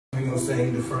we're going to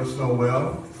sing the first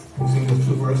Noel. We'll sing those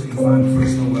two verses. You find the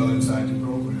first Noel inside the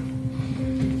program.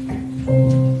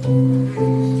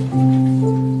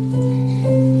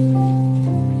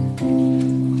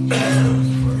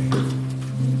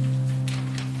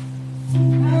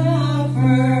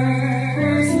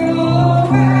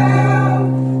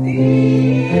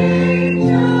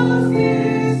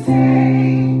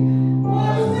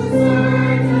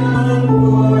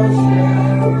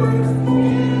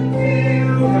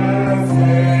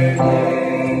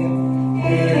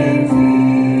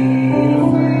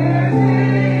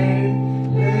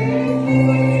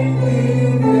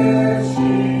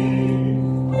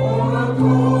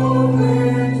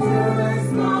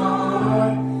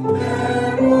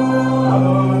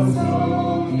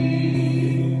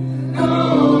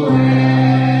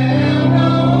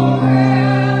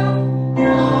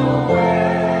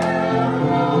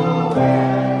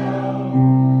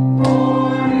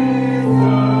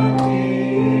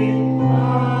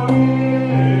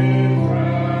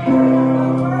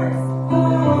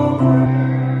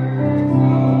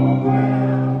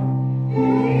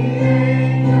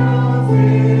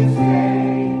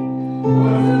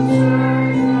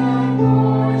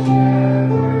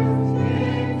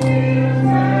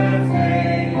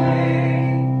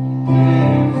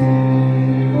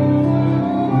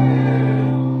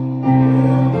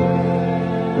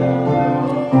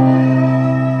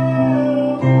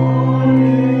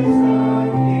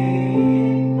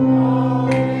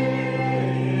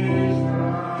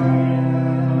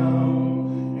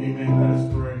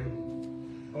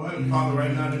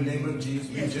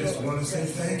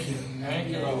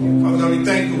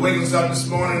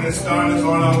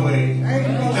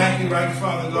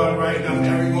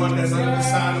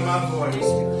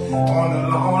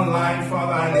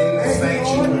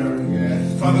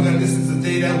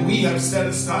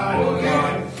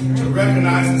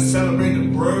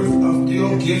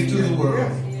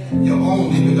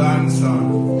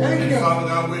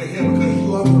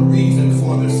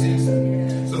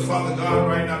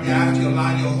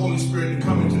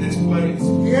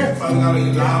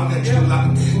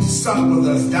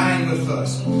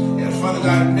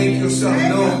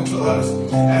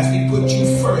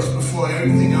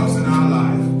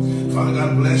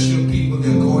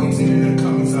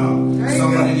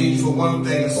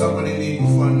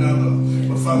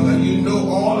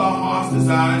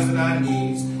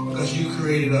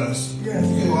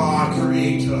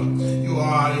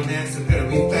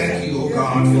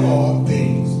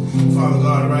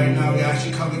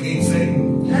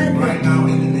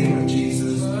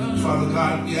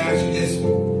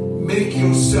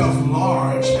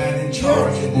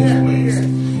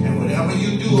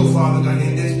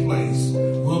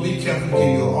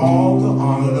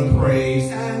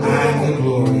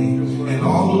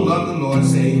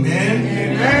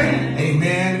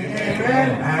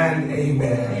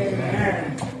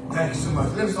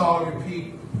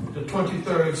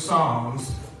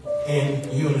 Psalms in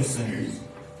unison.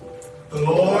 The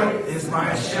Lord is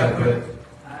my shepherd,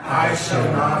 I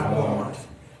shall not want.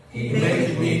 He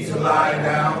maketh me to lie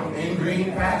down in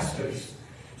green pastures.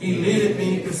 He leadeth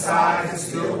me beside the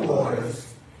still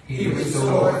waters. He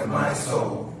restoreth my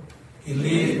soul. He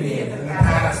leadeth me in the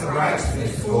paths of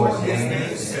righteousness for his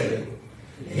name's sake.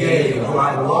 Yea, though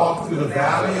I walk through the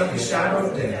valley of the shadow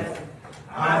of death,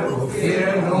 I will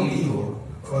fear no evil,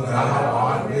 for thou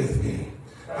art with me.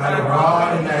 Thy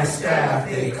rod and thy staff,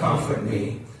 they comfort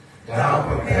me. Thou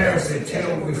preparest a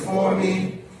table before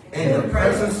me in the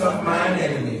presence of mine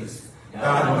enemies.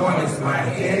 Thou anointest my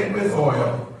head with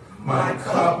oil, my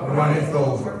cup runneth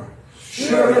over.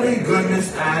 Surely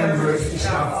goodness and mercy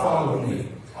shall follow me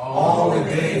all the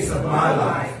days of my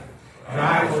life, and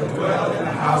I will dwell in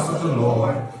the house of the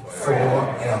Lord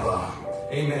forever.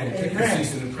 Amen. Take your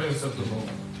seats in the presence of the Lord.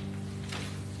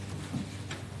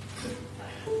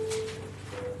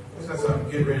 As I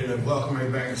get ready to welcome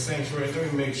everybody back to the sanctuary,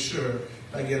 let me make sure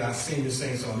I get our senior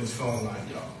saints on this phone line,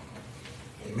 y'all.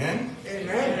 Amen?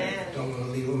 Amen. Don't want to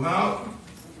leave them out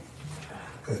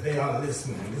because they are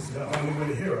listening. This is the only way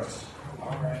to hear us.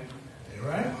 All right. All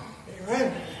right?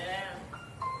 Amen.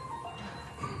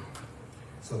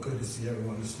 So good to see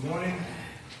everyone this morning.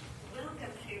 Welcome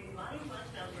to My One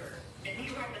Number. If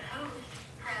you are the host,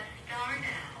 press star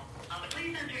now.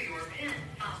 Please enter your PIN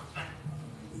followed by.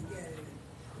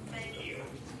 Thank you.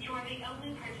 You are the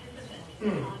only participant in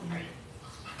the conference.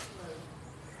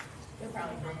 They're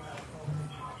probably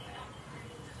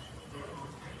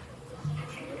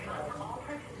all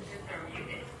participants are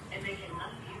muted, and they can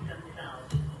unmute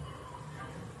themselves.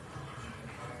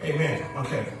 Amen.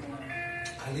 Okay.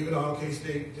 I leave it all in case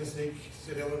they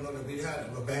sit there and know that we had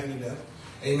abandoned them.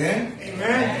 Amen?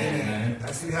 Amen.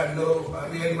 I see we have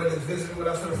anybody that's visiting with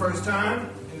us for the first time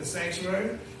in the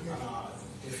sanctuary.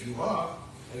 If you are,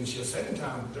 and it's your second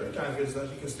time, third time visiting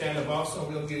us, you can stand up also.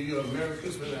 We'll give you a Merry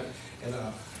Christmas and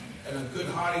a good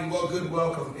hearty, good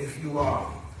welcome if you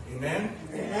are. Amen?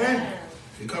 Amen.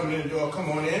 If you're coming in the door, come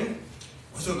on in.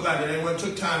 I'm so glad that everyone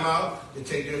took time out to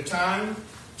take their time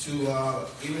to,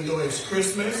 even though it's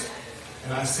Christmas,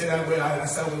 and I say that way, I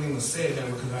wouldn't even say it that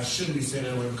way because I shouldn't be saying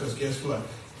that way because guess what?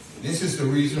 This is the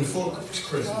reason for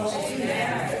Christmas.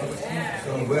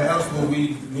 So where else will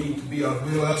we need to be?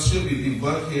 Where else should we be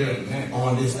but here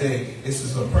on this day? This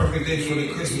is a perfect day for the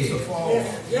Christmas to fall.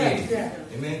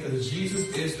 Amen. Because Jesus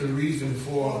is the reason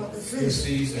for this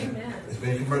season. It's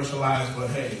been commercialized, but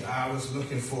hey, I was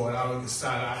looking for it. I was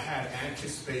excited. I had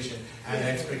anticipation and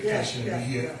expectation to be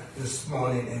here this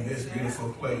morning in this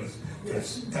beautiful place.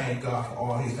 Just thank God for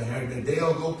all He's done. Everything.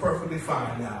 They'll go perfectly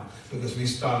fine now because we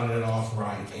started it off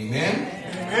right. Amen?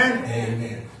 Amen.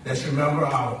 Amen. Let's remember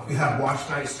we have Watch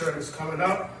Night service coming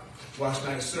up. Watch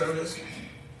Night service.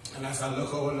 And as I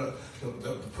look over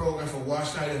the program for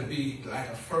Watch Night, it'll be like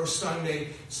a first Sunday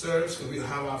service because we'll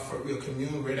have we'll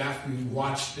commune right after we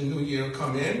watch the new year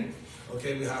come in.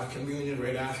 Okay, we have communion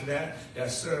right after that.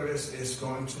 That service is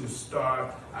going to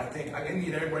start, I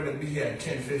need everybody to be here at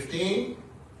 10:15.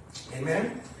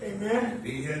 Amen. Amen.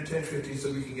 Be here at 10:15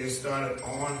 so we can get started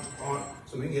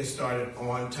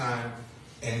on time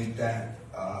in that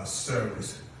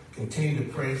service. Continue to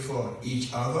pray for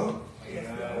each other.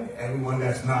 Everyone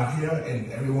that's not here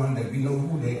and everyone that we know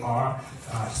who they are,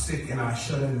 sick and I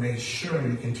shouldn't make sure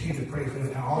you continue to pray for them.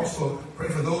 And also pray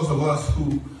for those of us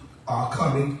who are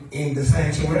coming in the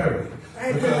sanctuary.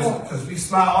 Because we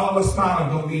smile, all of us smiling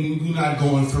don't mean we're not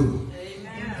going through.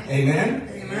 Amen.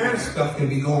 Amen. Stuff can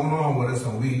be going on with us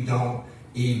and we don't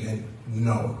even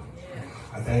know.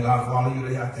 I thank God for all of you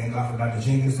today. I thank God for Dr.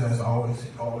 Jenkins that's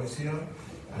always here.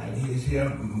 And he's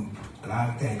here. And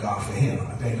I thank God for him.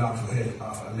 I thank God for his,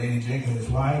 Lady Jenkins, his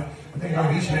wife. I thank God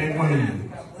for each and every one of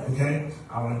you. Okay?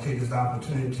 I want to take this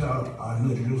opportunity to tell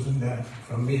New Jerusalem that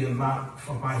from me and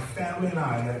from my family and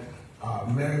I that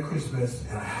Merry Christmas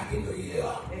and a Happy New Year.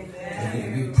 Amen.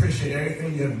 And we appreciate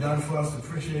everything you have done for us.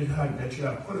 Appreciate that you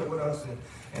have put it with us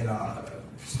and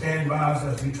stand by us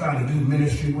as we try to do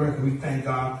ministry work. And we thank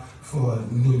God for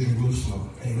New Jerusalem.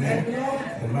 Amen.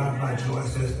 Amen. And my joy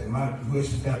says, and my wish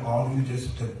is that all of you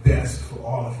just the best for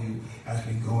all of you as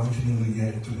we go into the new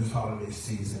year and through this holiday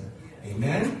season.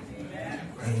 Amen. Amen.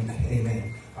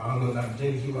 Amen. I don't know, Dr.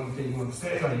 James, you want to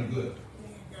say, or are you good?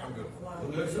 I'm good.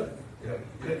 You good, sir? Yeah.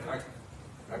 Good.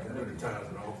 I can do the times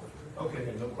and all. Okay,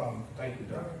 then no problem. Thank you,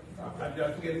 Doc. Did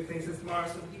I forget anything, Sister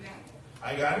Marcia?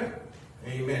 I got it?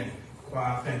 Amen.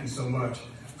 Choir, thank you so much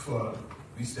for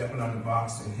we stepping on the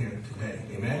box in here today.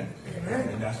 Amen? Amen.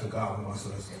 And that's what God wants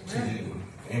us to do.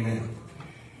 Amen.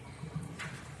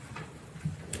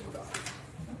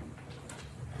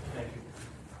 Thank you.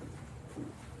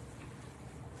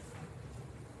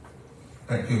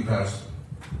 Thank you, Pastor.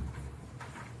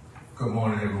 Good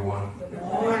morning, everyone. Good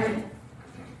morning.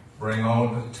 Bring all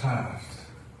the tithes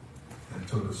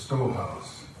into the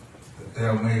storehouse, that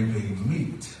there may be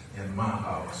meat in my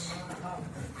house.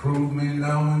 And prove me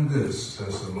now in this,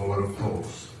 says the Lord of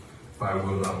hosts, if I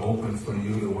will not open for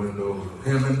you the windows of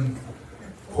heaven,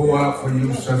 pour out for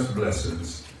you such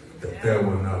blessings that there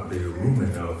will not be room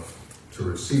enough to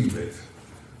receive it.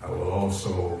 I will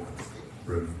also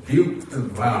rebuke the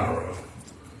devourer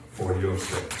for your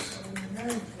sakes.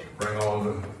 Bring all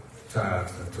the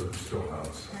tithes into the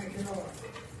storehouse. Thank you, Lord.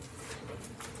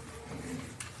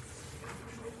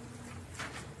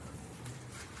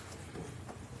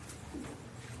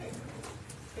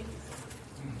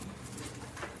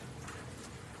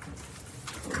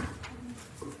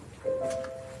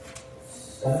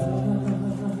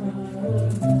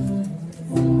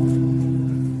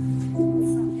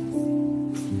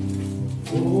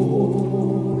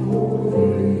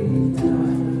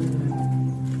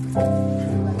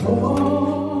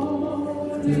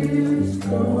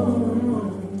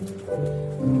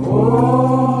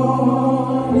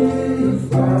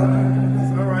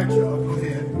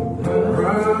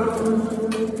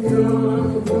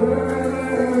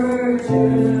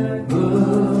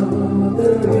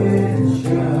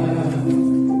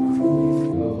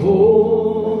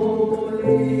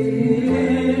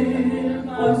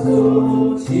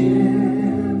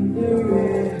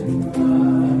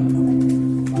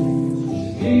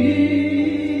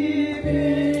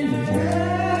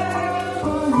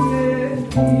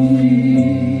 He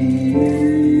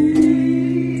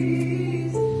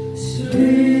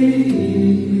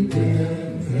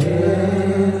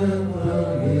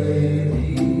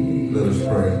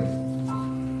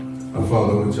Our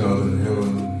Father which art in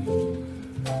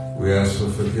heaven, we ask for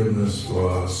forgiveness for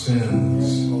our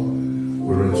sins.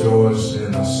 We rejoice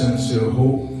in a sincere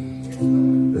hope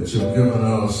that you've given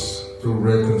us through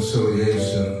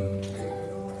reconciliation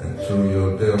and through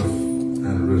your death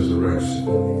and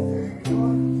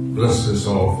resurrection. Bless this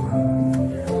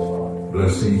offering.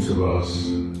 Bless each of us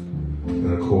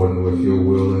in accordance with your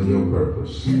will and your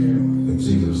purpose. In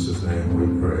Jesus' name we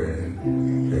pray.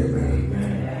 Amen.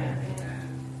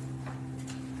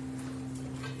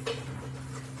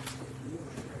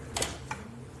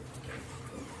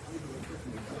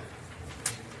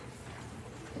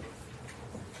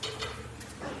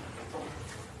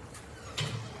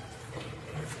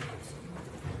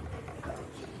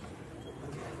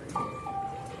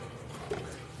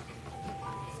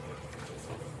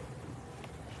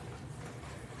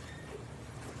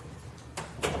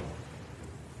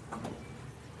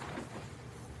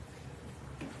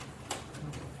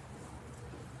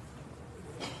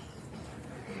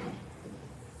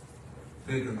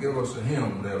 They could give us a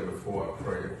hymn there before I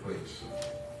pray, please.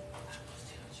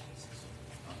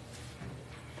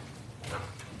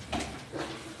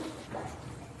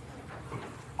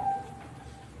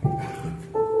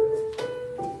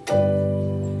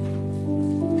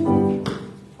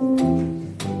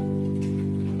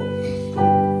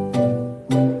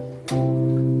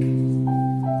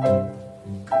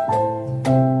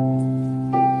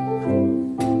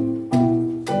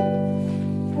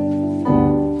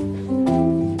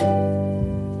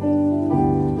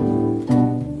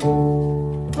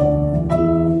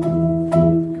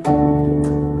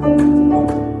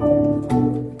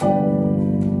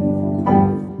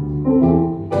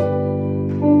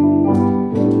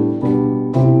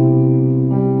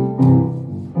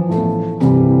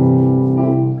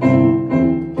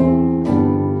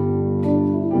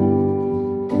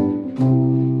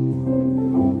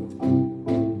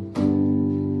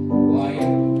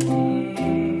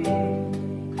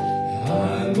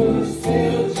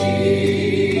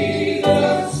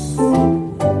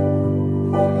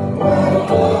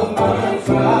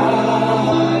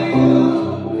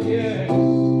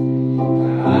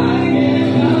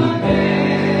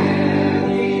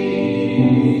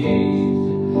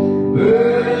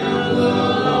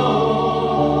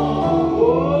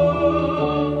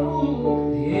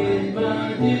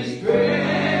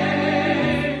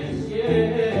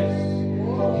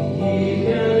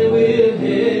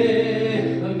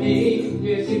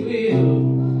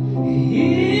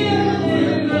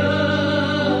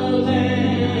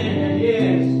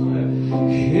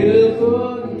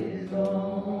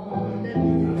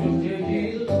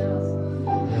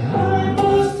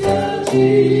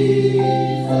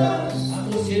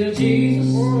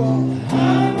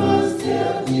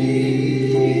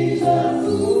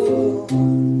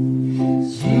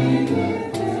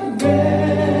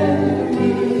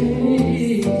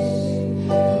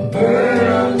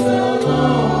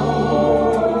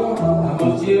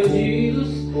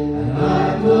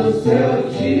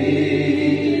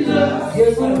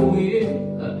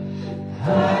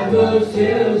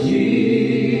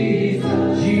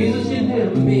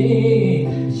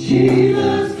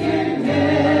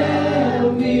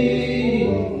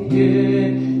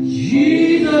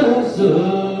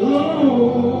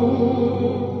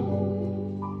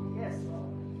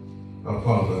 Our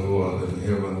Father who art in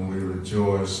heaven, we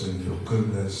rejoice in your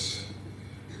goodness.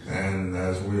 And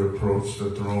as we approach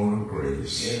the throne of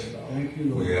grace,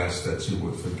 we ask that you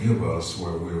would forgive us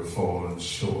where we have fallen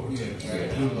short.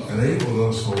 Enable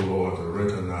us, O Lord, to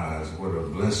recognize what a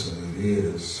blessing it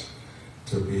is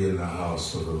to be in the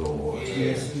house of the Lord.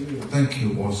 Thank you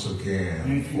once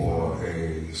again for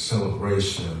a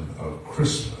celebration of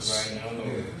Christmas.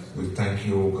 We thank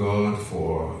you, O God,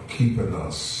 for keeping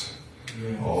us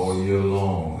all year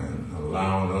long and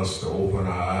allowing us to open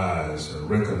our eyes and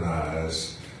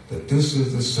recognize that this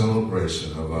is the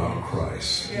celebration of our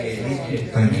Christ.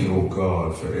 Thank you, O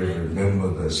God, for every member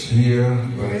that's here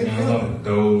and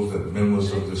those that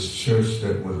members of this church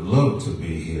that would love to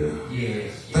be here.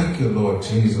 Thank you, Lord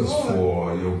Jesus,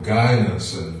 for your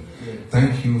guidance, and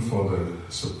thank you for the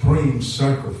supreme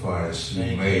sacrifice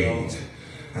you made.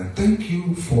 And thank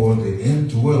you for the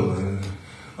indwelling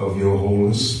of your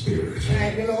Holy Spirit.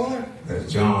 Thank you, Lord.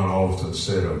 As John often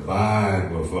said,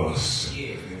 abide with us.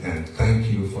 And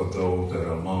thank you for those that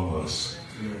are among us.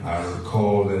 I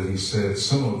recall that he said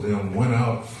some of them went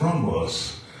out from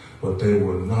us, but they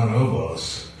were not of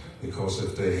us, because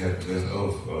if they had been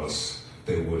of us,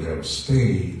 they would have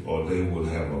stayed or they would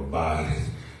have abided.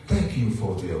 Thank you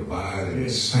for the abiding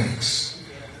saints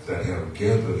that have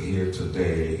gathered here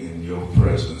today in your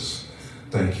presence.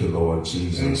 Thank you, Lord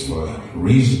Jesus, for a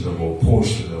reasonable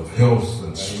portion of health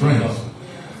and strength.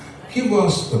 Give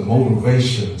us the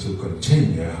motivation to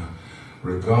continue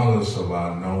regardless of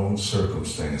our known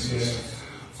circumstances.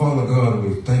 Father God,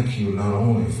 we thank you not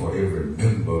only for every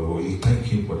member, but we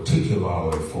thank you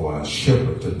particularly for our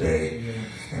shepherd today.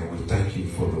 And we thank you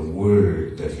for the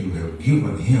word that you have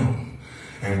given him.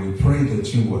 And we pray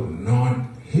that you would anoint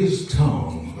his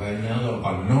tongue,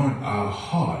 anoint our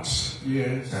hearts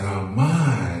and our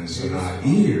minds and our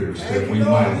ears, that we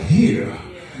might hear,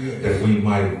 that we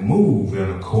might move in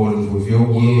accordance with your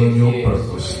will and your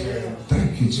purpose.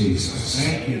 Thank you, Jesus.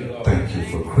 Thank you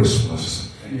for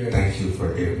Christmas. Thank you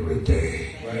for every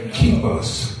day. Keep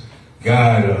us,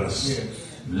 guide us,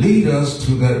 lead us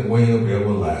to that way of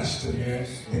everlasting.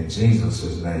 In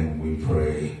Jesus' name we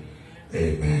pray.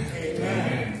 Amen.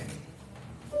 Amen.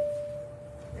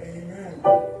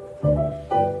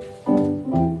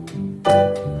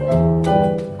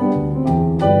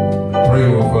 Pray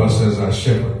with us as our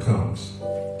shepherd comes.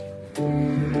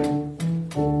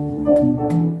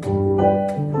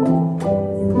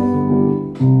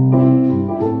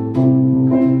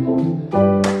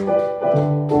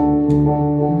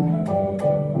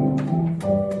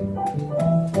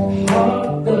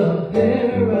 Hark the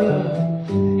herald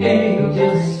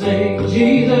angels sing,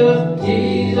 Jesus,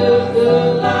 Jesus, the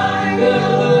light of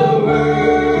the world.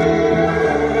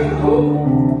 Oh,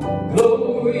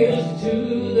 glorious to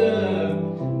the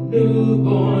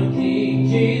newborn King,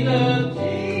 Jesus,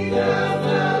 Jesus,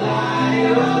 the light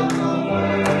of the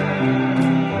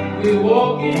world. We're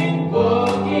walking,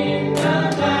 walking the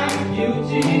light,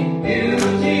 beauty,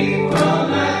 beauty from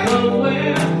the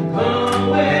somewhere,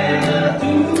 somewhere.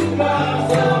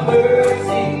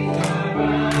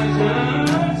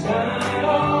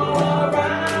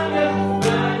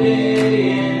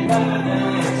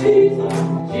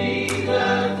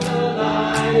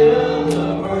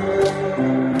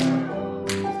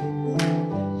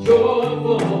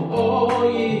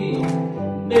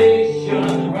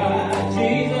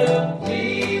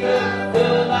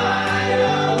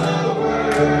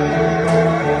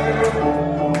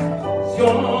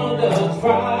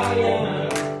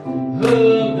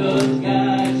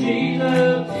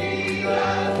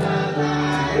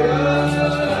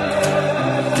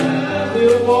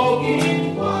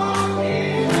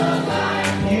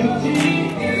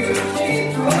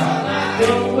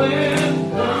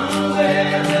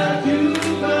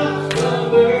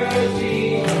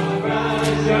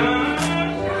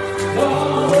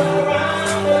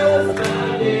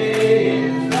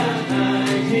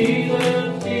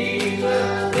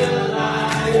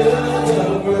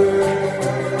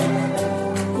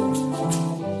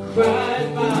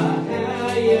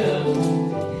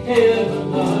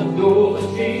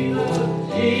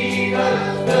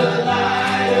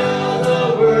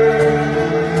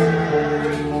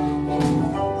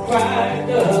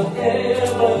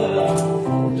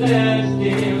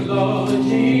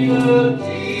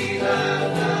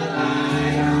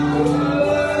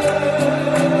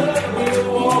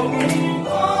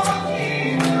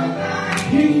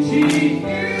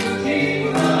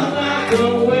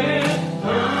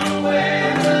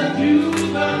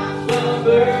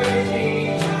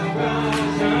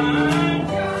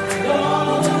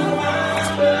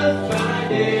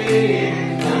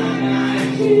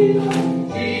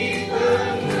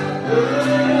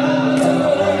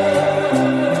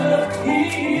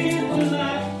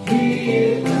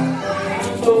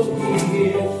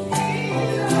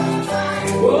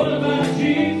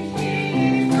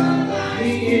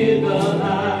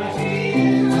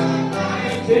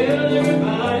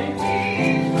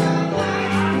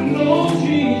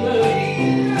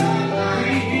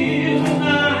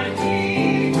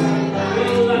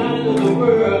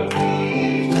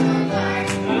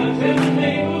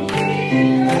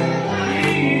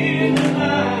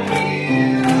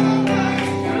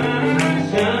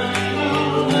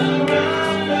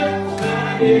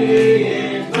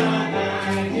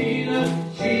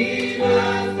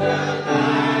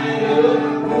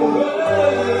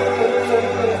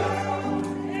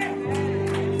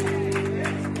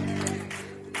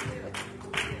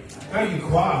 Thank you,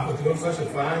 choir, for doing such a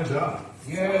fine job.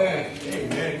 Yeah.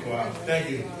 Amen, choir. Thank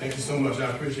you. Thank you so much. I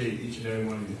appreciate each and every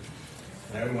one of you.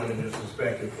 And everyone in their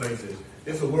respective places.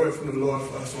 It's a word from the Lord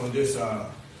for us on this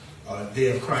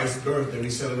day of Christ's birth, that we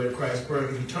celebrate Christ's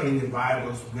birth. If you turn in your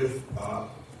Bibles with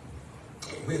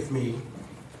me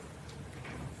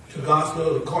to the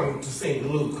Gospel according to St.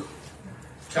 Luke,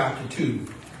 chapter 2.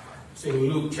 St.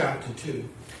 Luke, chapter 2.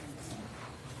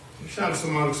 We shine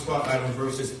some on the spotlight on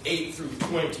verses 8 through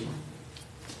 20.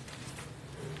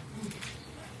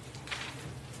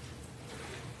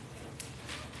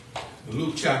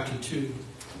 Luke chapter 2,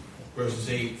 verses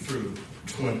 8 through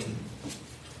 20.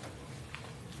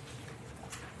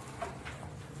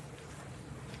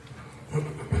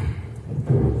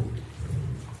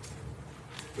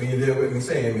 When you're there with me,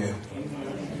 say amen.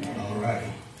 All right.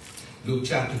 Luke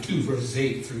chapter 2, verses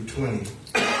 8 through 20.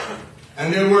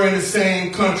 And there were in the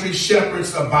same country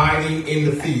shepherds abiding in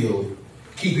the field,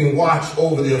 keeping watch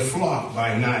over their flock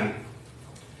by night.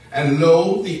 And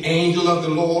lo, the angel of the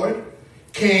Lord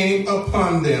came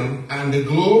upon them, and the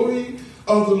glory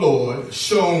of the Lord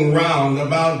shone round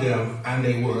about them, and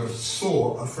they were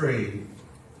sore afraid.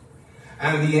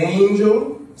 And the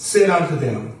angel said unto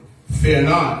them, Fear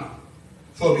not,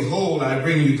 for behold, I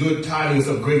bring you good tidings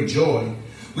of great joy,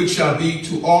 which shall be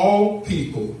to all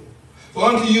people. For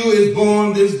unto you is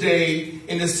born this day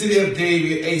in the city of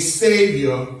David a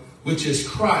Savior, which is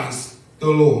Christ the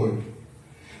Lord.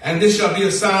 And this shall be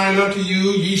a sign unto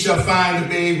you, ye shall find the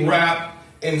babe wrapped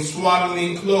in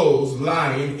swaddling clothes,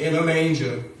 lying in a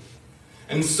manger.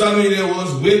 And suddenly there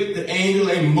was with the angel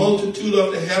a multitude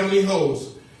of the heavenly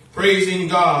hosts, praising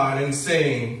God and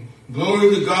saying,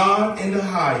 Glory to God in the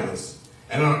highest,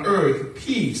 and on earth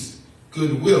peace,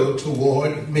 goodwill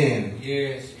toward men.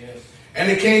 Yes, yes.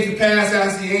 And it came to pass,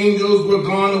 as the angels were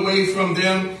gone away from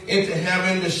them into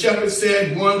heaven, the shepherds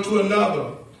said one to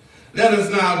another, Let us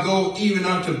now go even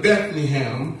unto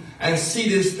Bethlehem, and see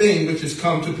this thing which is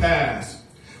come to pass,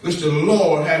 which the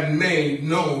Lord had made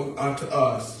known unto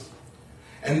us.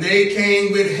 And they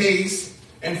came with haste,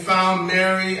 and found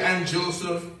Mary and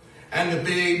Joseph, and the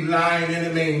babe lying in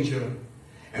a manger.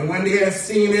 And when they had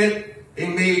seen it, they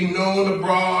made known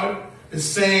abroad the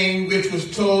same which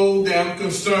was told them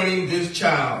concerning this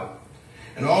child.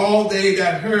 And all they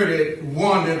that heard it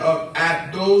wondered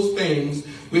at those things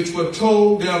which were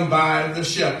told them by the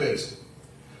shepherds.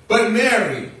 But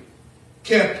Mary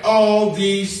kept all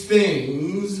these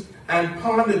things and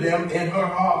pondered them in her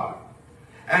heart.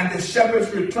 And the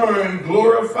shepherds returned,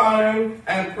 glorifying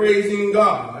and praising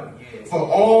God for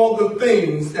all the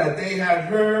things that they had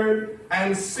heard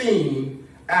and seen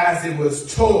as it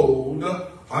was told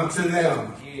unto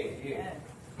them.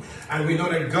 And we know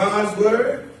that God's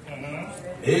word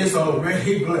is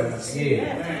already blessed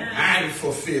and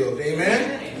fulfilled.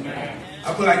 Amen?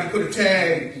 I would like to put a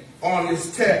tag on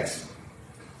this text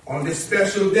on this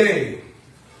special day.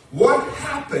 What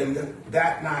happened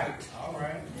that night? All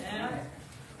right.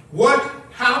 What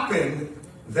happened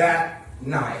that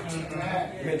night?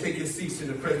 You may take your seats in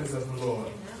the presence of the Lord.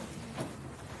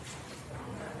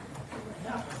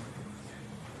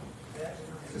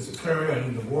 Mr. Curry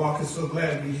and the Walker, so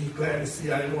glad to see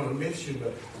you. I didn't want to miss you,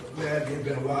 but glad it's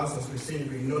been a while since we've seen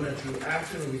you. We know that you're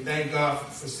active, and we thank God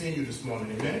for seeing you this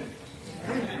morning. Amen?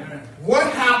 Amen.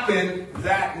 What happened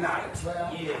that night?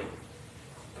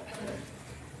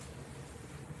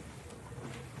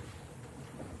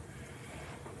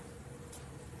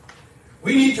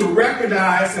 We need to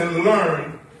recognize and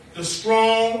learn the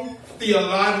strong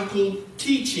theological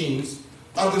teachings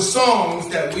of the songs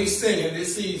that we sing in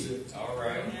this season. All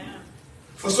right.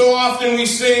 For so often we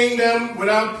sing them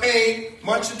without paying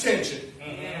much attention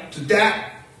to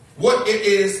that, what it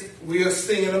is we are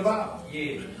singing about.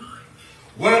 Yeah.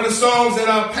 One of the songs that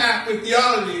are packed with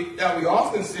theology that we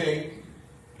often sing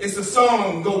is the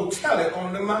song, Go Tell It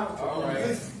on the Mountain. All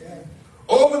right.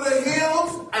 Over the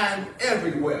hills and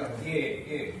everywhere.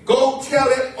 Yeah. Go tell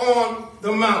it on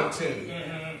the mountain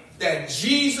that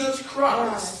Jesus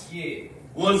Christ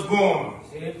was born.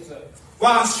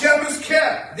 While shepherds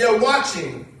kept their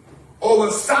watching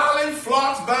over silent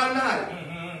flocks by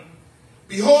night,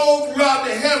 behold, throughout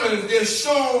the heavens there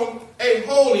shone a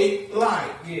holy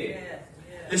light.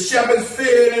 The shepherds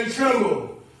feared and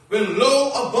trembled when low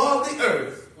above the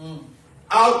earth,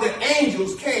 out the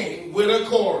angels came with a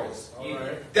chorus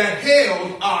that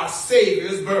hailed our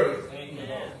Savior's birth.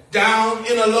 Down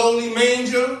in a lowly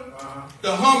manger,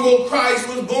 the humble Christ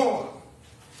was born.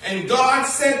 And God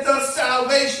sent us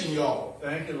salvation, y'all.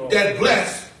 Thank you, Lord. That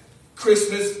blessed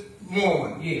Christmas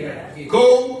morn.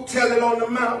 Go tell it on the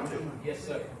mountain. Yes,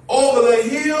 sir. Over the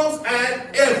hills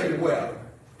and everywhere.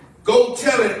 Go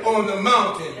tell it on the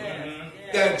mountain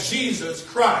that Jesus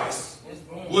Christ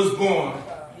was born.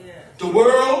 The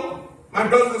world, my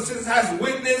brothers and sisters, has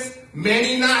witnessed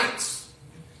many nights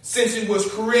since it was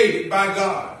created by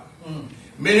God.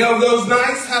 Many of those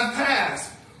nights have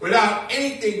passed without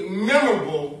anything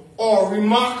memorable or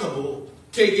remarkable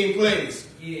taking place.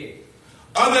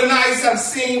 Other nights have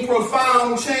seen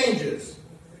profound changes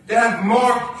that have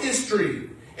marked history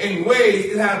in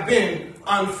ways that have been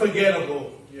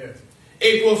unforgettable.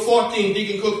 April 14,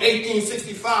 Deacon Cook,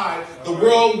 1865, the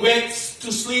world went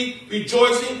to sleep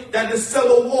rejoicing that the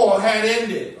Civil War had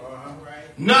ended.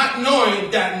 not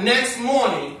knowing that next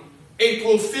morning,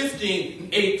 April 15,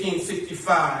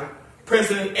 1865,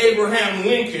 President Abraham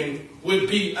Lincoln would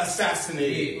be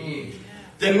assassinated.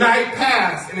 The night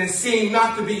passed, and it seemed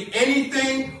not to be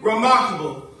anything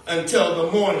remarkable until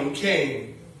the morning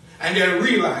came, and they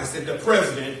realized that the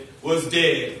president was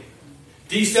dead.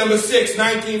 December 6,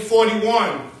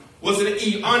 1941 was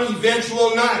an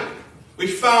uneventful night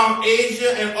which found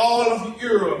Asia and all of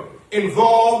Europe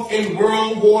involved in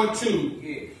World War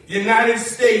II. The United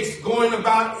States going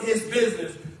about his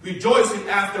business, rejoicing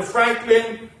after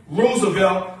Franklin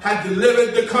Roosevelt had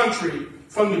delivered the country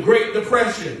from the Great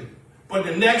Depression. But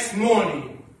the next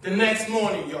morning,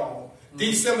 y'all,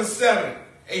 December 7th,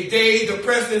 a day the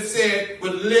president said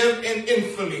would live in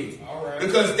infamy.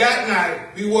 Because that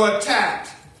night we were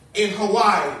attacked in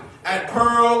Hawaii at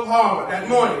Pearl Harbor that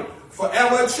morning,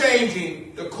 forever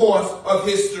changing the course of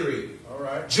history.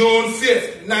 June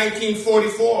 5th,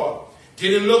 1944.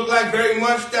 Didn't look like very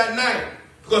much that night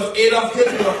because Adolf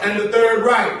Hitler and the Third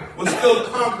Reich was still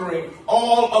conquering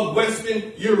all of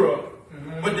Western Europe.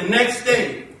 But the next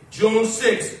day, June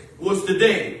 6th, was the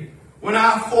day when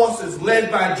our forces,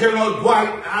 led by General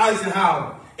Dwight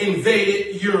Eisenhower,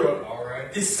 invaded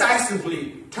Europe,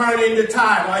 decisively turning the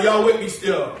tide. Are y'all with me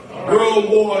still? World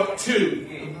War II.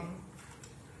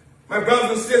 My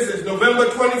brothers and sisters, November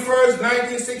 21st,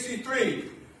 1963,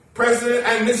 President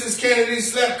and Mrs. Kennedy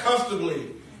slept comfortably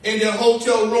in their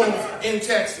hotel rooms in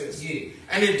Texas.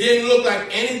 And it didn't look like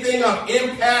anything of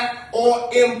impact or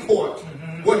import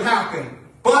would happen.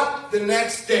 But the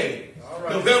next day,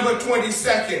 November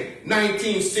 22nd,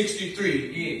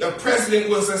 1963, the president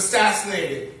was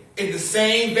assassinated in the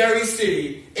same very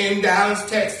city in Dallas,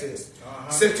 Texas.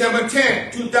 September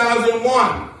 10,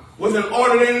 2001 was an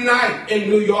ordinary night in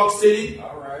New York City.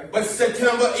 But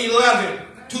September 11,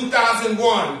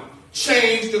 2001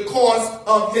 changed the course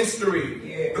of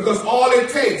history. Because all it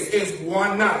takes is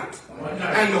one night.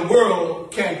 And the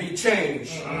world can be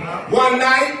changed. One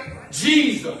night,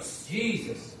 Jesus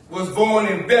was born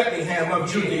in Bethlehem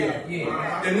of Judea.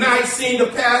 The night seemed to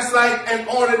pass like an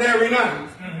ordinary night,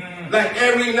 like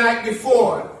every night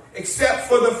before, except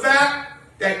for the fact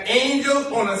that angels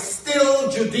on a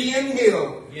still Judean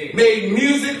hill made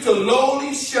music to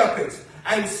lowly shepherds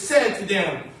and said to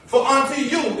them, "For unto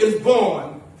you is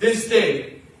born this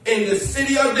day in the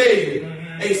city of David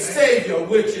a Savior,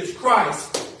 which is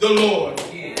Christ the Lord.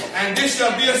 And this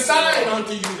shall be a sign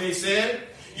unto you," they said.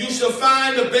 "You shall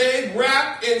find the babe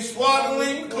wrapped in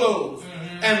swaddling clothes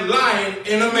and lying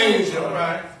in a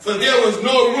manger." For there was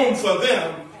no room for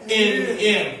them in the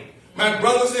inn. My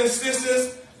brothers and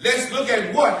sisters, let's look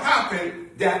at what happened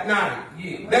that night.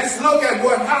 Let's look at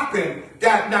what happened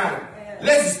that night.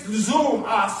 Let's zoom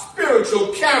our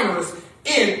spiritual cameras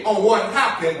in on what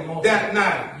happened that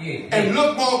night. And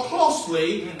look more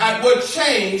closely at what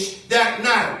changed that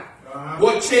night.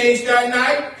 What changed that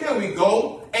night? Here we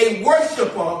go. A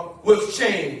worshiper was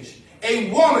changed. A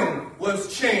woman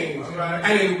was changed.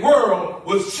 And a world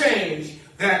was changed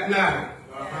that night.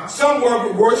 Some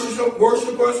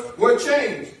worshipers were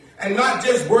changed. And not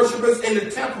just worshipers in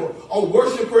the temple or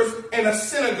worshipers in a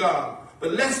synagogue.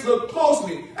 But let's look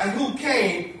closely at who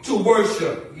came to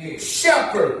worship.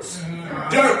 Shepherds,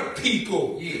 dirt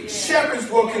people. Shepherds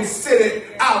were considered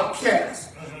outcasts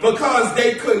because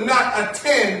they could not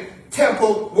attend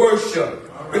temple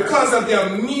worship because of their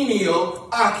menial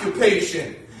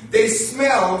occupation. They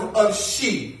smelled of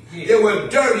sheep. They were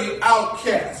dirty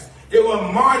outcasts. They were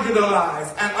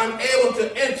marginalized and unable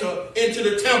to enter into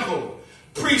the temple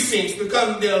precincts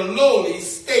because of their lowly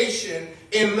station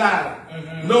in life.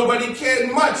 Nobody cared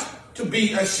much to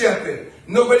be a shepherd.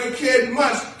 Nobody cared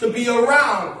much to be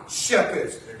around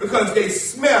shepherds because they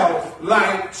smelled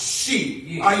like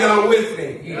sheep. Are y'all with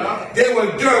me? They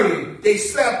were dirty. They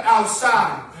slept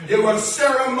outside. They were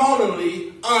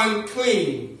ceremonially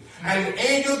unclean. And an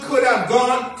angel could have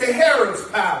gone to Herod's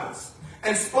palace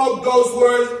and spoke those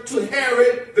words to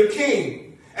Herod the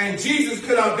king. And Jesus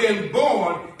could have been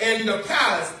born in the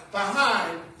palace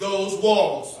behind those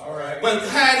walls. But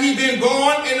had he been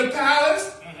born in the palace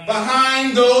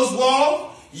behind those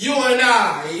walls, you and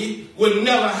I would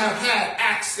never have had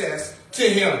access to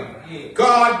him.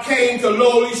 God came to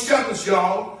lowly shepherds,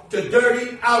 y'all, to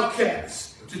dirty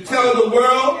outcasts, to tell the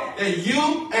world that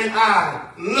you and I,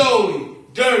 lowly,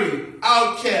 dirty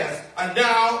outcasts, are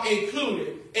now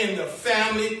included in the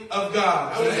family of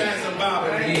God. I was asking about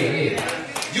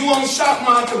You won't shock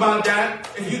much about that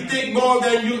if you think more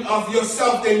of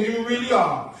yourself than you really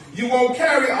are. You won't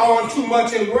carry on too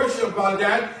much in worship about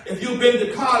that if you've been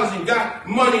to college and got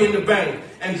money in the bank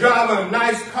and drive a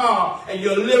nice car and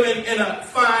you're living in a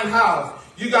fine house.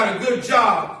 You got a good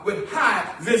job with high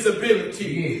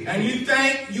visibility. And you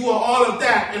think you are all of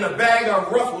that in a bag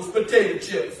of Ruffles potato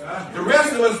chips. The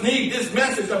rest of us need this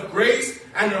message of grace,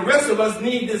 and the rest of us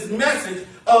need this message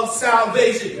of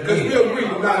salvation, because we agree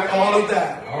about all of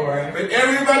that. All right. But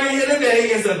everybody here today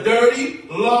is a dirty,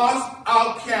 lost,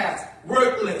 outcast,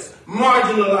 worthless,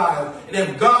 marginalized. And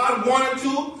if God wanted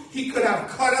to, he could have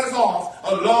cut us off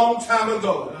a long time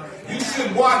ago. You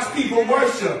should watch people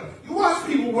worship. You watch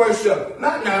people worship.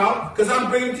 Not now, because I'm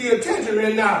bringing to your attention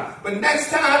right now. But next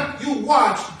time you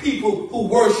watch people who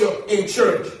worship in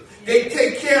church. They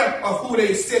take care of who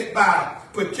they sit by.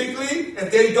 Particularly if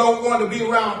they don't want to be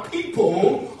around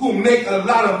people who make a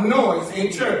lot of noise in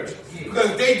church.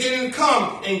 Because they didn't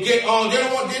come and get all, they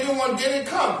didn't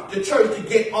come to church to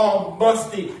get all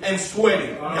musty and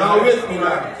sweaty. Y'all with me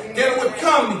now? They didn't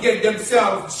come to get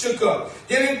themselves shook up.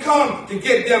 They didn't come to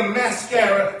get their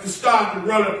mascara to start to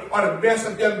run or to mess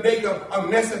up their makeup, or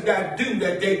mess up that do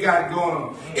that they got going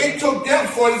on. It took them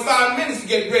 45 minutes to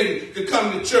get ready to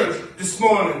come to church this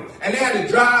morning. And they had to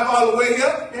drive all the way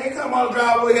here. They didn't come all the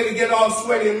drive over here to get all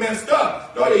sweaty and messed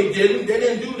up. No, they didn't. They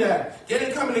didn't do that. They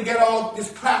didn't come in to get all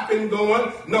this clapping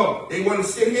going. No, they want to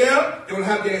sit here. They want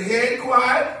to have their head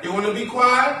quiet. They want to be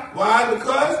quiet. Why?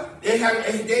 Because they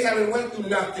haven't went through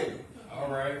nothing. All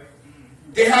right.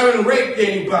 They haven't raped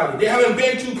anybody. They haven't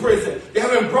been to prison. They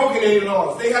haven't broken any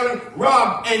laws. They haven't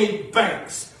robbed any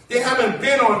banks. They haven't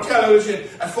been on television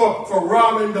for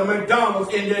robbing the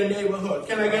McDonald's in their neighborhood.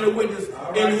 Can I get a witness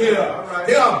in here? Right.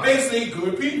 They are basically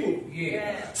good people.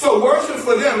 Yeah. So worship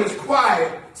for them is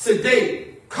quiet,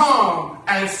 sedate, calm,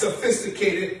 and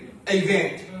sophisticated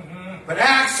event. But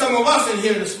ask some of us in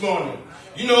here this morning.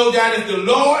 You know that if the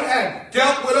Lord had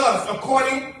dealt with us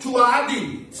according to our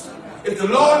deeds, if the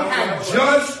Lord had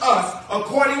judged us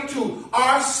according to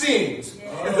our sins,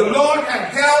 if the Lord had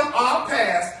held our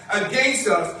past against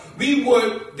us, we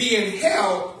would be in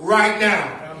hell right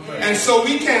now. And so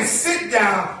we can't sit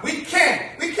down. We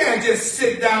can't just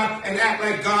sit down and act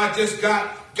like God just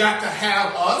got to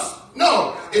have us.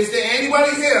 No. Is there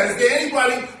anybody here? Is there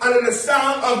anybody under the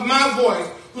sound of my voice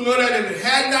who know that if it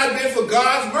had not been for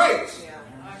God's grace,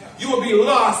 you will be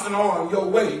lost and on your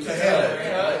way to hell.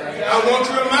 I want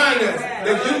to remind us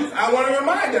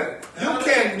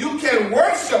that you can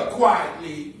worship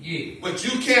quietly, but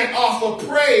you can't offer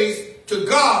praise to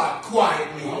God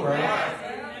quietly. All right.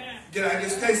 Did I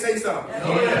just say something?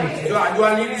 Do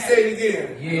I need to say it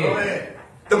again? Yeah.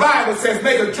 The Bible says,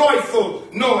 make a joyful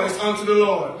noise unto the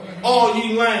Lord, all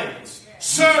ye lands.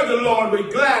 Serve the Lord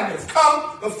with gladness.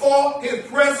 Come before his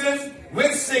presence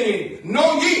with singing.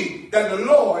 Know ye that the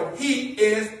Lord, he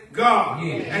is God.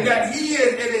 Yeah. And that it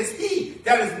is he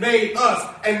that has made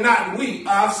us and not we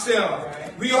ourselves.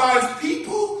 Right. We are his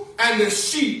people and the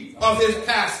sheep of his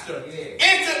pasture. Yeah.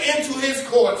 Enter into his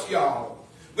courts, y'all,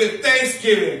 with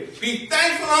thanksgiving. Be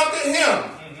thankful unto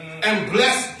him and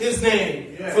bless his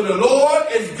name. Yeah. For the Lord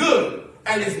is good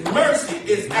and his mercy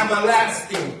is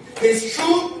everlasting. His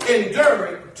truth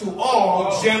endureth to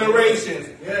all generations.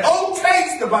 Yeah. Oh,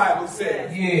 taste, the Bible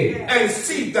says, and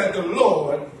see that the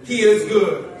Lord, he is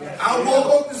good. Yeah. I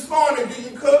woke up this morning,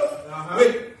 Deacon Cook,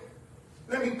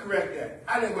 let me correct that.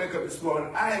 I didn't wake up this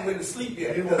morning. I ain't went to sleep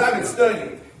yet because I've been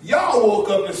studying. Y'all woke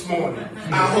up this morning,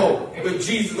 I hope, with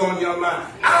Jesus on your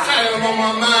mind. I had him on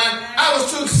my mind. I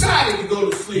was too excited to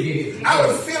go to sleep. I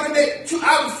was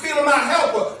feeling my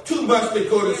helper too much to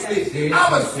go to sleep.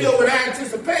 I was filled with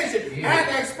anticipation and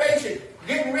expectation,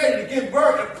 getting ready to give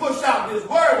birth and push out this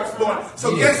word this morning.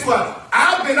 So guess what?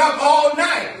 I've been up all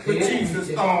night with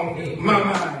Jesus on my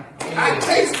mind. I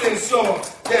tasted and saw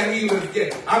that he was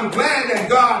dead. I'm glad that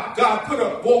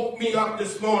God woke me up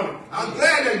this morning. I'm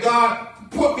glad that God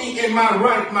put me in my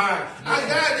right mind. I'm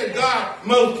glad that God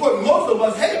put most of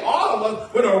us, all of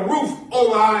us, with a roof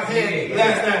over our head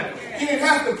last night. He didn't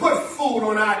have to put food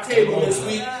on our table this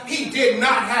week. He did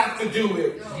not have to do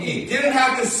it. He didn't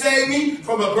have to save me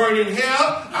from a burning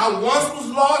hell. I once was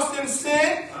lost in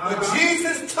sin, but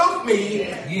Jesus took me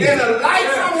in a light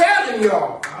from heaven,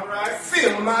 y'all.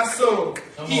 Filled my soul.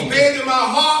 He bathed in my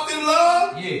heart in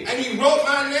love, and he wrote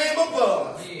my name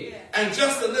above. And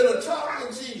just a little talk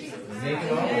of Jesus. Make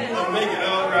it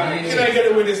all right. Can I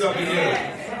get a witness up in here?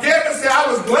 David said,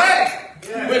 I was glad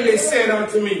when they said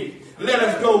unto me, let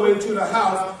us go into the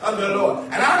house of the Lord.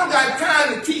 And I don't got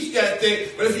time to teach that thing,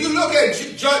 but if you look at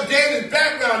David's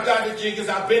background, Dr. G, because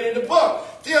I've been in the book,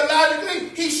 theologically,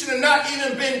 he should have not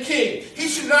even been king. He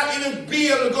should not even be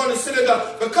able to go to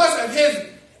synagogue. Because of his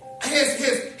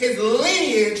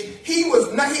lineage, he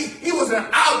was an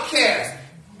outcast.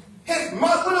 His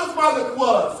mother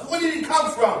was. Where did he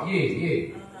come from?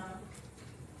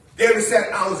 David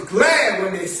said, I was glad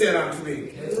when they said unto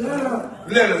me,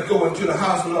 let us go into the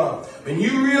house of the Lord. When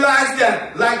you realize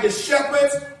that, like the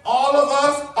shepherds, all of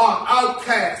us are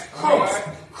outcasts, crooks,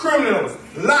 criminals,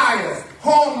 liars,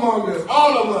 whoremongers,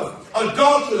 all of us,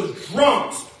 adulterers,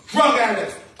 drunks, drug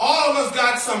addicts. All of us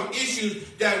got some issues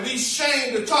that we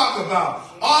shame to talk about.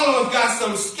 All of us got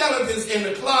some skeletons in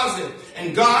the closet.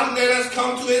 And God let us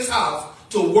come to his house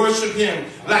to worship him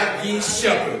like these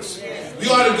shepherds. We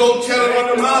ought to go tell it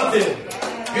on the mountain.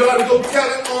 We ought to go tell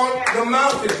it on the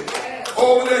mountain,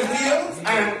 over the hills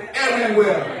and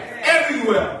everywhere,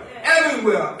 everywhere,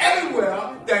 everywhere,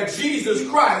 everywhere that Jesus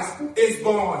Christ is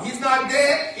born. He's not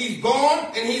dead, he's born,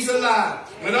 and he's alive.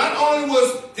 And not only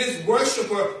was this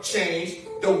worshiper changed,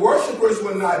 the worshipers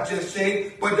were not just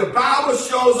changed, but the Bible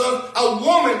shows us a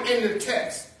woman in the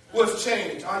text was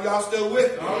changed. Are y'all still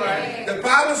with me? All right. The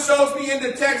Bible shows me in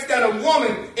the text that a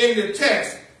woman in the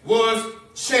text was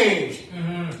changed.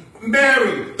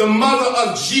 Mary, the mother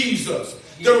of Jesus,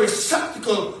 the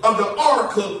receptacle of the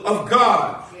oracle of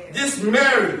God. This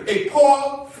Mary, a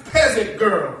poor peasant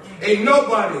girl, a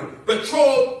nobody,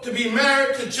 betrothed to be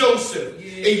married to Joseph.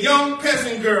 A young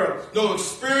peasant girl, no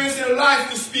experience in life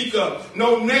to speak of,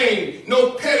 no name,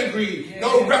 no pedigree,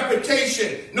 no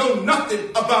reputation, no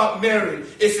nothing about Mary.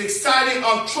 It's exciting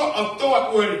or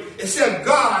thought-worthy. It said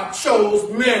God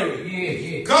chose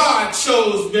Mary. God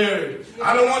chose Mary.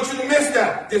 I don't want you to miss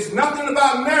that. There's nothing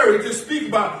about Mary to speak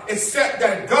about except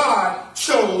that God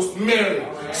chose Mary.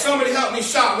 Somebody help me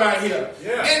shout right here.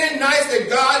 Isn't it nice that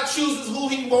God chooses who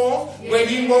he wants when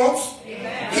he wants?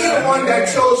 He's the one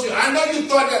that chose you. I know you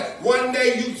thought that one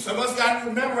day some of us got to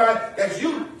remember that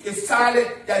you decided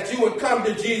that you would come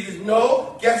to Jesus.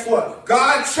 No, guess what?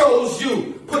 God chose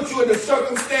you, put you in a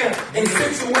circumstance and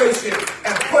situation,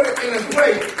 and put it in a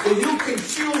place where you can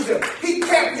choose him. He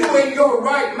kept you in your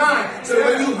right mind, so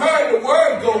when you heard the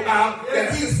word go out,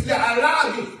 that he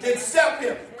allowed you to accept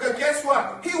him. Because guess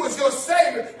what? He was your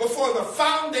Savior before the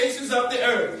foundations of the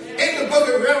earth. In the book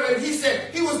of Revelation, he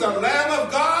said he was the Lamb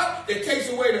of God that takes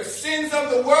away the sins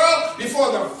of the world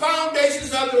before the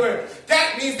foundations of the earth.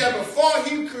 That means that before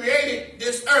he created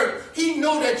this earth, he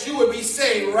knew that you would be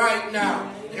saved right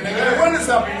now. Can I get a witness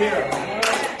up in here?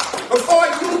 Before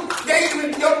you,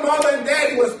 David, your mother and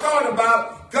daddy was thought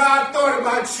about, God thought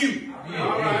about you.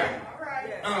 All right.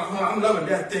 I'm loving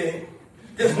that thing.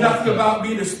 There's nothing about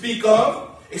me to speak of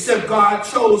except God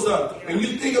chose us. When you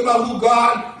think about who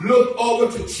God looked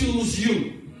over to choose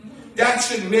you, that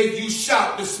should make you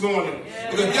shout this morning.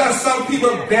 Because there are some people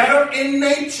better in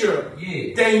nature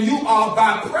than you are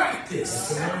by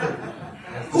practice.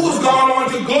 Who's gone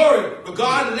on to glory? But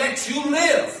God let you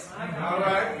live. All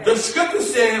right. The scripture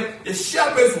says the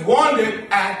shepherds wondered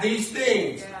at these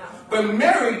things. But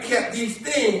Mary kept these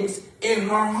things in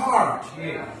her heart.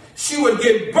 She would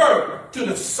give birth to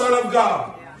the Son of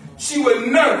God. She would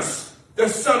nurse the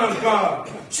Son of God.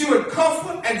 She would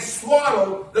comfort and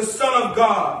swaddle the Son of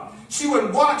God. She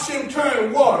would watch him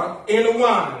turn water into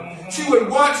wine. She would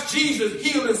watch Jesus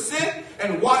heal the sick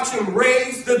and watch him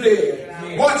raise the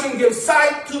dead. Watch him give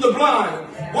sight to the blind.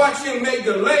 Watch him make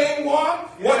the lame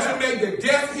walk. Watch him make the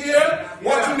deaf hear.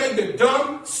 Watch him make the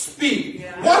dumb speak.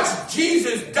 Watch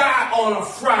Jesus die on a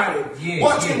Friday.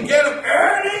 Watch him get up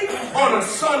early on a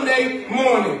Sunday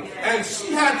morning. And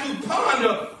she had to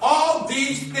ponder all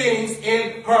these things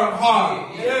in her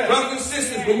heart. Brothers and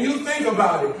sisters, when you think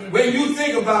about it,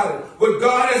 what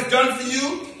God has done for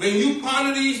you, when you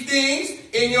ponder these things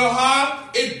in your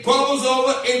heart, it bubbles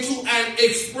over into an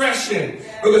expression.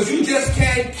 Because you just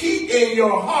can't keep in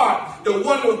your heart the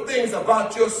wonderful things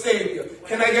about your Savior.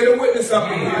 Can I get a witness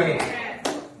up in here?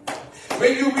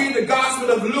 When you read the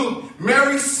Gospel of Luke,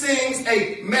 Mary sings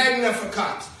a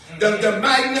Magnificat. The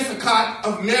Magnificat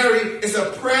of Mary is a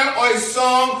prayer or a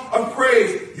song of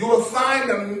praise. You will find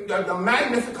the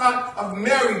Magnificat of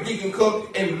Mary, Deacon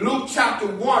Cook, in Luke chapter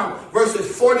 1,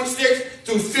 verses 46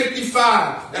 through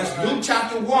 55. That's Luke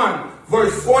chapter 1,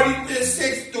 verse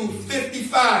 46 through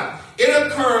 55. It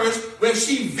occurs when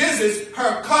she visits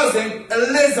her cousin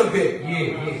Elizabeth.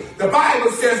 The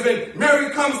Bible says when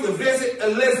Mary comes to visit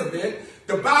Elizabeth,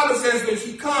 the Bible says when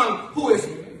she comes,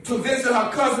 to visit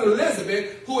her cousin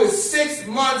Elizabeth, who is 6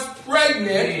 months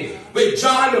pregnant with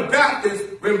John the Baptist.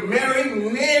 When Mary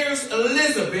nears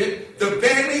Elizabeth, the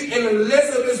baby in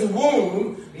Elizabeth's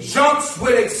womb jumps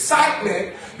with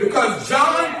excitement because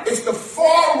John is the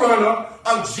forerunner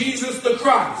of Jesus the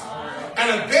Christ.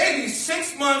 And a baby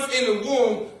 6 months in the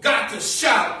womb got to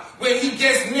shout when he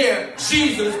gets near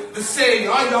Jesus the Savior.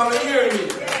 Are y'all hearing me?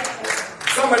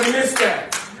 Somebody missed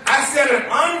that. I said an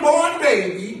unborn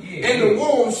baby in the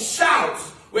womb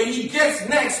shouts when he gets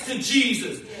next to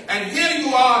Jesus. And here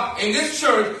you are in this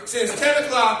church since 10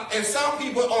 o'clock, and some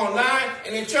people online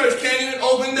and in church can't even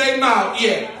open their mouth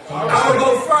yet. I will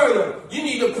go further. You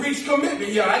need to preach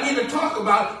commitment here. I need to talk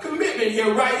about commitment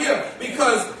here, right here.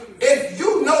 Because if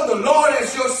you know the Lord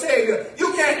as your Savior,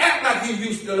 you can't act like you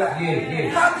used to act.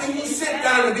 How can you sit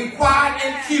down and be quiet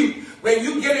and cute when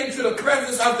you get into the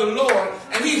presence of the Lord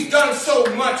and he's done so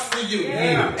much for you?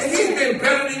 And he's been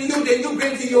better than you than you've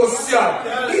been to yourself.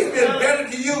 He's been better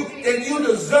to you than you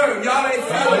deserve. Y'all ain't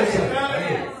feeling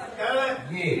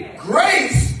it.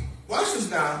 Grace, watch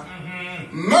this now.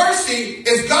 Mercy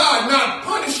is God not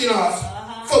punishing us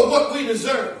for what we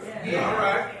deserve. All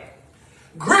right.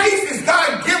 Grace is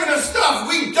God giving us stuff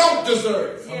we don't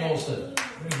deserve.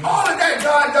 All of that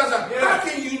God does. How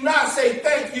can you not say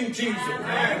thank you, Jesus?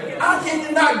 How can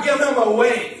you not give him a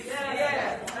wave?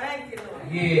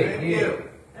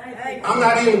 I'm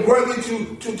not even worthy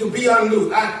to be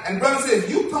unloosed. And brother says,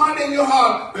 you ponder in your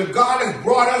heart where God has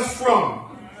brought us from.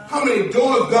 How many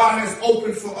doors God has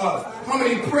opened for us. How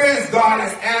many prayers God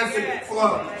has answered for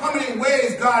us. How many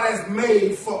ways God has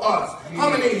made for us. How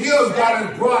many hills God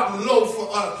has brought low for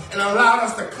us and allowed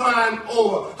us to climb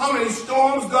over. How many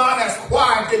storms God has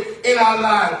quieted in our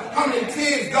lives. How many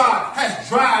tears God has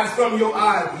dried from your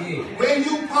eyes. When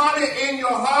you ponder in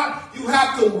your heart, you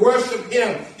have to worship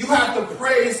him. You have to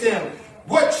praise him.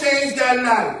 What changed that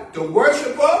night? The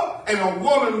worshiper and a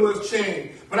woman was changed.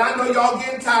 But I know y'all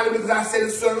getting tired of it because I said the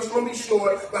service will be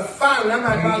short. But finally, I'm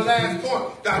at my last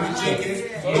point, Dr. Jenkins.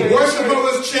 The worshiper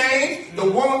was changed. The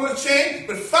woman was changed.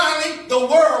 But finally, the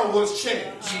world was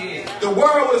changed. The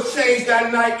world was changed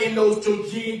that night in those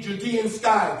Judean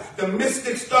skies. The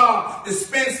mystic star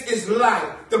dispensed its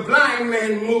light. The blind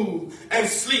man moved and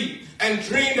sleep and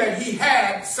dreamed that he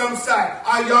had some sight.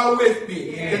 Are y'all with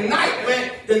me? The night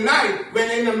when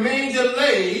in the manger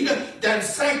laid that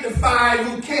sanctified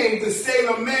who came to save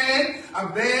a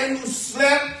man who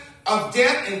slept of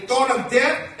death and thought of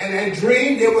death and had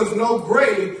dreamed there was no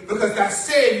grave because that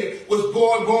Savior was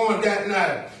born that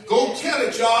night. Go tell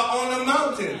it, y'all, on the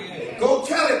mountain. Go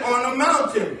tell it on the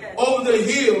mountain, over the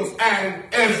hills and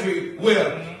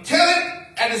everywhere. Tell it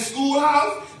at the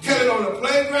schoolhouse. Tell it on the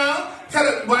playground. Tell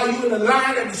it while you're in the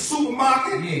line at the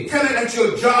supermarket. Tell it at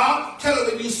your job. Tell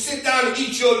it when you sit down and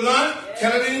eat your lunch.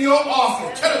 Tell it in your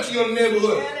office. Tell it to your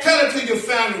neighborhood. Tell it to your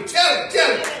family. Tell it to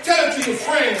your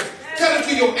friends. Tell it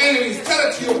to your enemies. Tell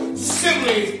it to your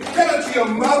siblings. Tell it to your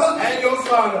mother and your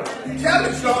father. Tell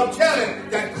it, y'all. Tell it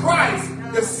that Christ,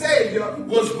 the Savior,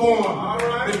 was born. All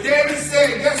right. But David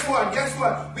said, guess what?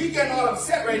 We getting all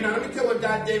upset right now. Let me tell you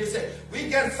what David said.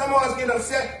 Some of us get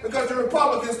upset because the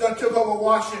Republicans done took over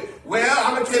Washington. Well,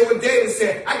 I'm going to tell you what David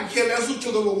said. I can care less who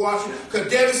took over Washington. Because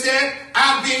David said,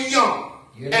 I've been young.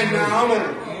 And now I'm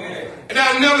old. And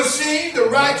I've never seen the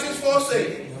righteous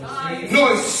forsaken,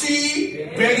 nor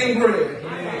seed begging bread.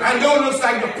 I know it looks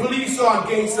like the police are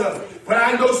against us, but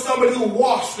I know somebody who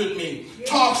walks with me,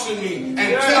 talks with me, and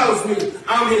tells me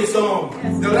I'm his own.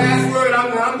 The last word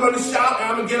I'm going to shout, and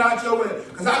I'm going to get out your way,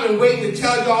 because I've been waiting to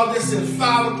tell y'all this since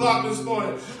 5 o'clock this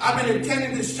morning. I've been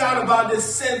intending to shout about this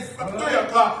since 3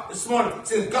 o'clock this morning,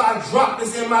 since God dropped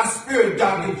this in my spirit,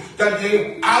 Doctor.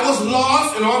 I was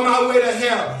lost and on my way to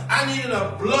hell. I needed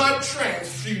a blood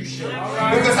transfusion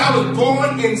because I was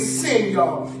born in sin,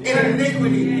 y'all, in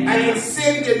iniquity, and in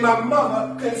sin did my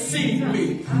mother conceive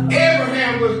me.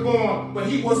 Abraham was born, but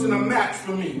he wasn't a match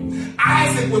for me.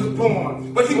 Isaac was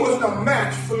born, but he wasn't a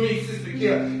match for me, Sister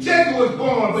Kier. Jacob was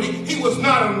born, but he was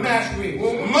not a match for me.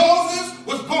 Moses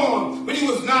was born, but he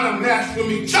was not a match for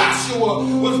me. Joshua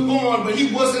was born, but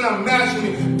he wasn't a match for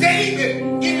me. David,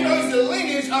 even though he's the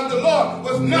lineage of the Lord,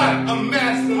 was not a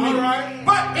match for me. Right.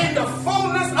 But in the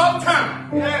fullness of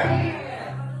time,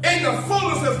 in the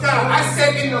fullness of time, I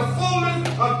said in the fullness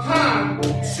of time,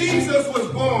 Jesus was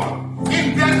born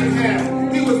in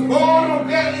Bethlehem. He was born in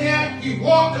Bethlehem. He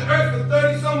walked the earth for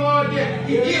 30-some odd years.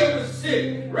 He healed the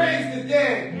sick, raised the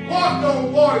dead, walked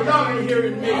on water. Y'all ain't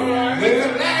hearing me. Went to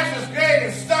Lazarus' grave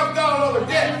and stuffed all over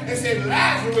death and said,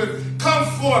 Lazarus, come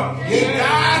forth. He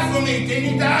died for me.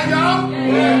 Didn't he die, y'all?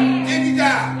 Didn't he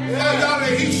die? Y'all,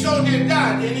 he sure did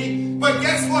die, didn't he? But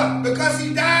guess what? Because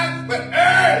he died, but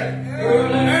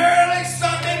early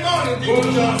Sunday morning,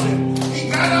 Deacon Johnson, he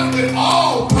got up with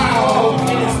all power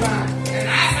in his mind. And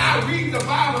as I read the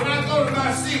Bible and I go to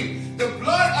my seat, the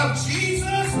blood of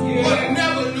Jesus will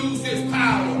never lose its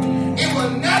power. It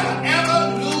will never,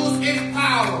 ever lose its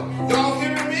power. Y'all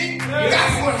hearing me?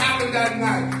 That's what happened that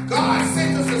night. God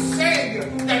sent us a Savior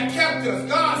that kept us.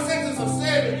 God sent us a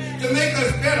Savior to make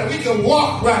us better. We can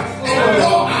walk right. And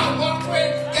though I walk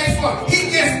right, guess what? He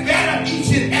gets better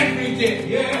each and every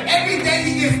day. Every day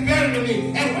he gets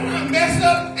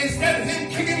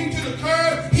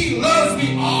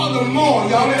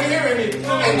hearing me.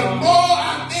 And the more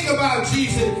I think about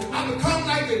Jesus, I become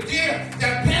like the deer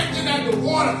that panted at the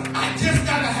water. I just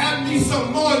got to have me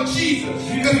some more Jesus.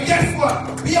 Because guess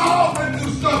what? We all went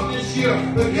through stuff this year.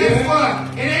 But guess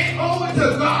what? It ain't over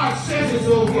till God says it's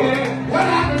over. What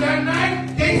happened that night?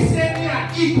 They sent me an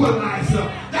equalizer.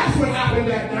 That's what happened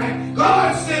that night.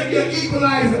 God sent me an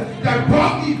equalizer that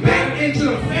brought me back into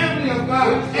the family of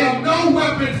God. And no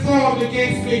weapon formed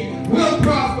against me will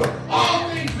prosper. All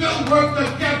things will work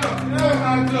together for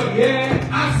my good. Yeah.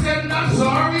 I said not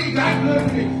sorry, God good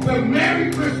to me. But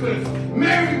Merry Christmas.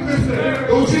 Merry Christmas.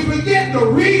 Don't you forget the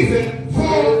reason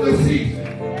for the season.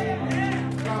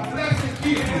 God bless and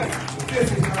keep you.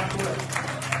 This is my prayer.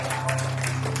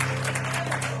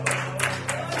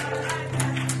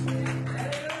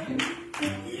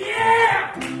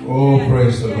 Oh,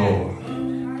 praise the Lord.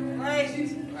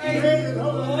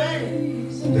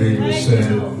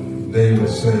 David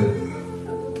said,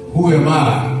 who am I?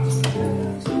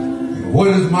 And what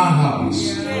is my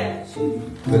house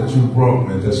that you brought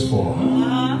me this far?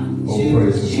 Oh,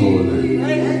 praise his holy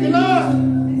name.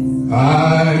 I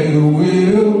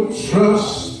will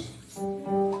trust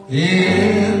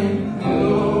in the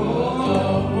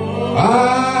Lord. I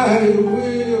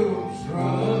will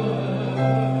trust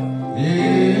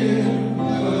in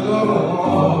the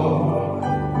Lord.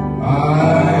 I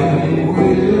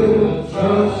will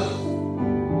trust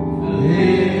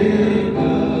in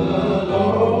the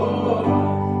Lord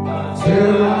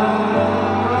till I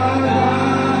die.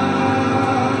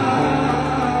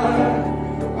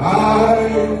 I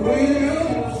will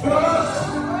trust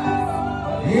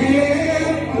in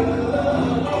the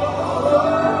Lord.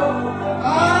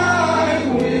 I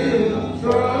will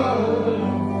trust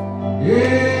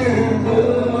in the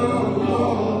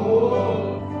Lord.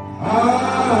 I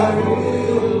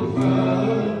will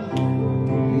trust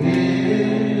in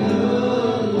the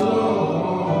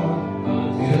Lord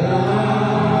till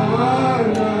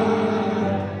I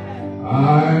die.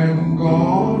 I'm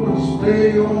gonna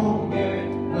stay on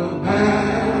the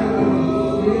battlefield.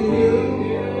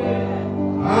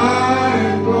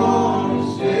 I'm gonna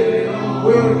stay on.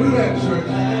 We're gonna do that, church.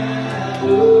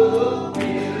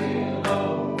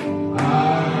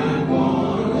 I'm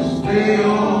gonna stay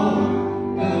on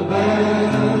the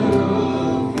battlefield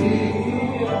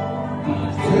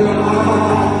till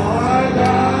I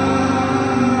die.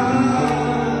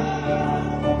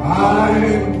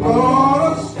 I'm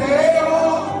gonna stay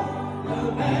on the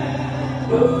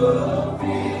battlefield.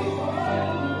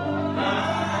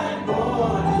 I'm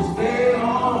gonna stay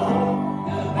on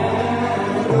the battlefield.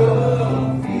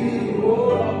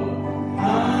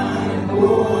 I'm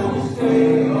gonna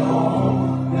stay on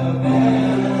the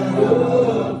battlefield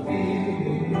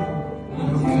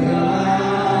until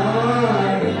I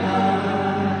die.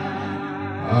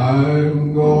 I'm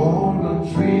gonna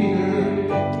treat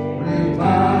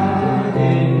everybody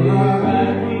right.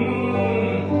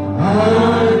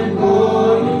 I'm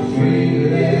gonna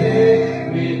treat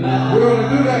everybody. We're gonna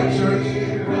do that, church.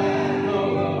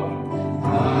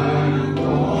 I'm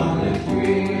gonna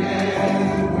treat everybody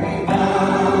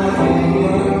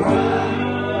right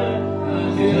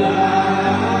until I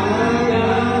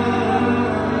die.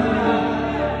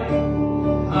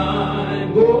 I'm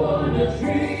gonna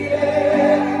treat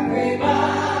everybody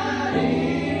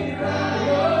right.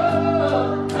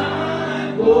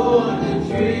 I'm gonna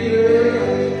treat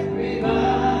everybody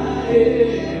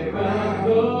right.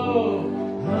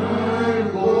 I'm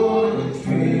gonna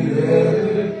treat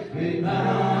everybody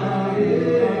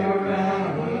right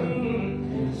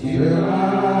till I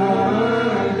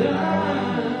die.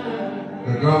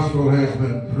 The gospel has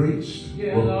been preached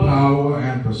with power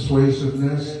and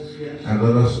persuasiveness, and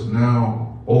let us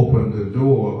now open the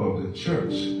door of the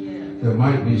church. There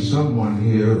might be someone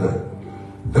here that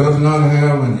does not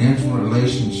have an intimate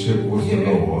relationship with the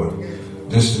Lord.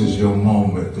 This is your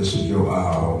moment. This is your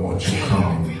hour. Won't you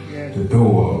come? The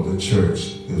door of the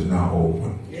church is now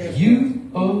open. You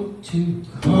ought to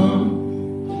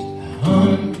come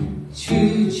unto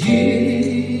Jesus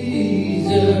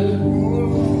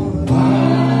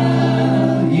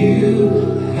while you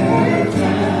have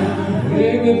time.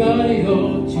 Everybody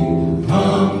ought to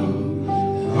come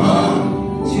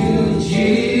unto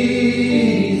Jesus.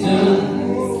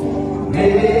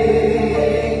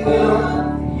 Make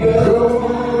up your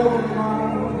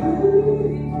mind.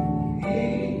 He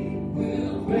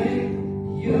will make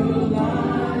your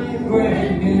life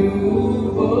brand new.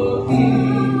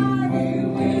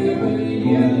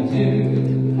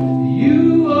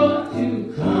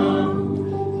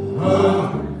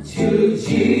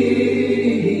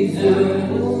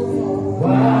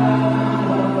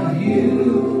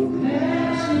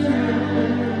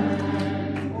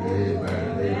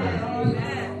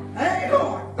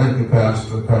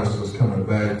 the pastor is coming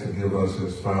back to give us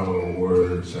his final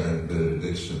words and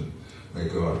benediction. May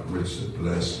God richly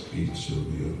bless each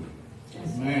of you.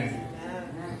 Amen.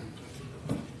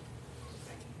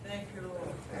 Thank you, Lord.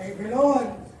 Thank you, Lord.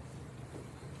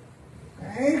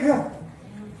 Thank you.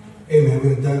 Amen.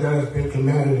 When God has been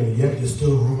commanded, and yet there's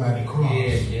still room at the cross.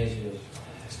 Yes.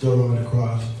 Still room at the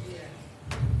cross.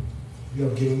 We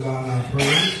have given God our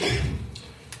praise.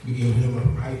 We give him a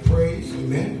right praise.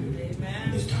 Amen.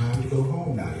 Amen. It's time to go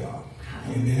home now, y'all.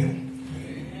 Amen.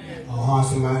 Our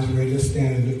hearts and minds are ready to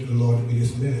stand and look to the Lord to be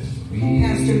dismissed.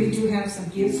 Pastor, we do have some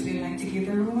gifts we'd like to give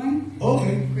everyone.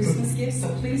 Okay. Christmas gifts, so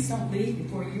please don't leave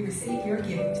before you receive your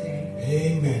gift today.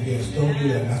 Amen. Yes, don't do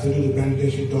that. After the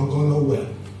benediction, don't go nowhere.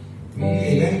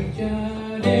 Amen.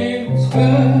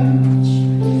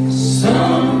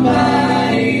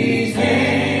 Somebody's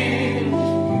hand,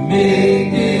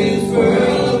 make this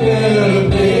world a better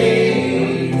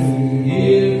place.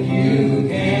 If you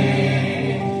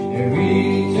can, and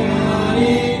reach out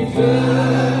and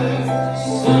touch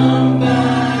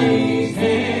somebody's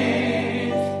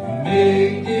hand,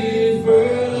 make this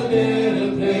world a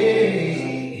better place.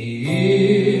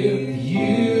 If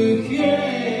you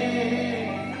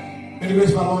can. May the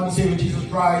grace of our Lord and Savior Jesus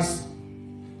Christ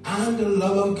and the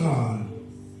love of God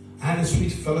and the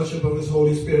sweet fellowship of his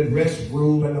Holy Spirit rest,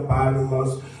 rule, and abide with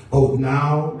us both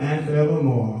now and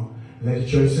forevermore. Let the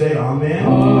church say amen.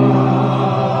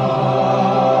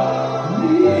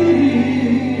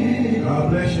 God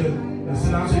bless you. Let's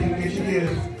sit down so you can get your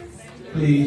gifts. Please.